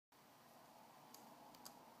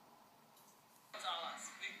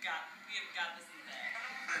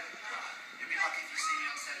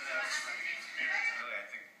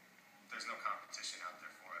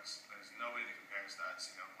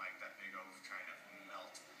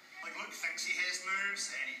his moves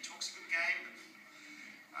and he talks a good game.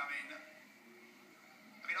 I mean,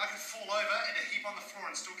 I could fall over and a heap on the floor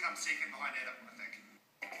and still come second behind Adam, I think.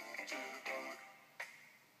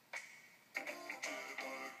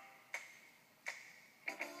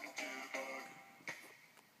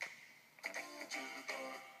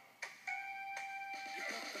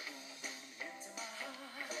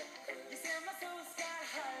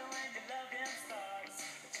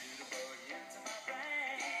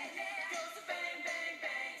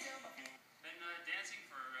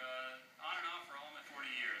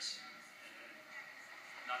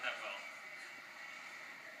 Not that well.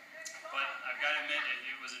 But I've got to admit,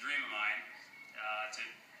 it was a dream of mine to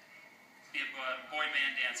be a boy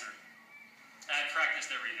band dancer. I practiced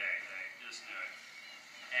every day, just do it.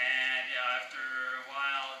 And after a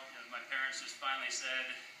while, my parents just finally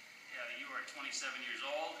said, you are 27 years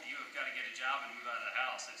old, you have got to get a job and move out of the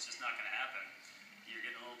house. It's just not going to happen. You're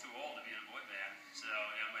getting a little too old to be in a boy band. So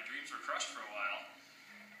my dreams were crushed for a while.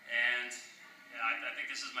 And I think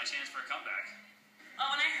this is my chance for a comeback. Oh,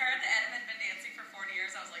 when I heard that Adam had been dancing for 40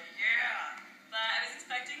 years, I was like, yeah. But I was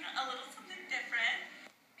expecting a little something different.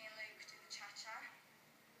 Me and Luke do the cha-cha.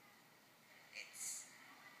 It's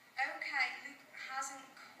okay. Luke hasn't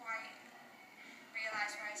quite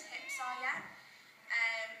realised where his hips are yet.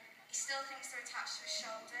 He still thinks they're attached to his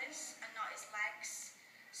shoulders and not his legs.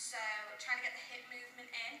 So trying to get the hip movement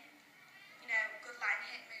in, good line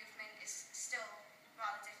hip movement is still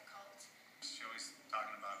rather difficult. She always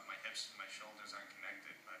talking about my hips and my shoulders aren't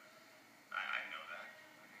connected, but I know that.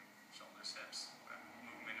 Shoulders, hips,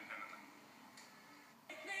 move them independently.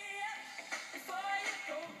 Wake me up before you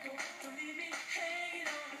go. Don't leave me hanging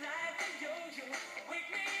on like a yo-yo. Wake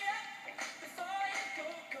me up before you go.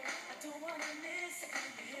 I don't wanna miss it when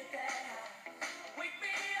you hit that high. Wake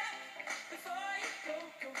me up before you go.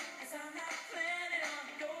 'Cause I'm not planning on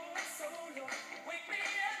going solo. Wake me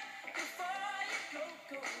up before you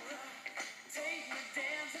go. Take me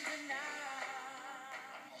dancing tonight.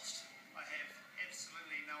 I'm lost. I have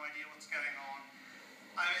absolutely no idea what's going on.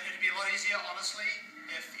 It'd be a lot easier, honestly,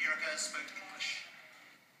 if Erica spoke English.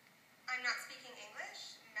 I'm not speaking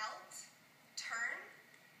English. Melt. Turn.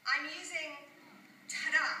 I'm using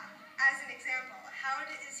ta-da as an example. How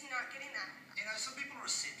is he not getting that? Some people are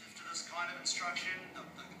receptive to this kind of instruction, the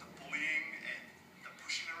bullying and the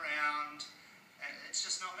pushing around, and it's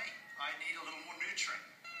just not me. I need a little more nurturing.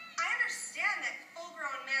 I understand that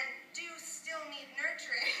full-grown men do still need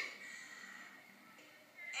nurturing.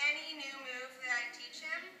 Any new move that I teach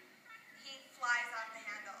him, he flies off the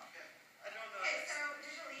handle. Yeah, I don't know. Okay, so do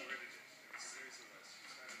the lead. No.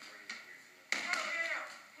 Come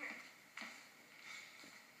here.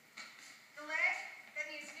 The leg that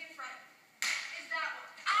needs to be in front is that one.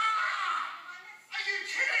 Ah! Are you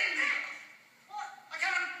kidding me? What? I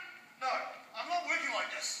can't. No, I'm not working like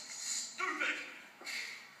this. Stupid.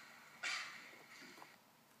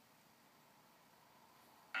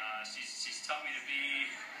 She's taught me to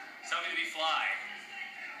be fly.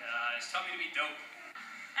 She's taught me to be dope.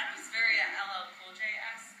 Adam's very LL Cool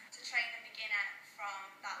J-esque.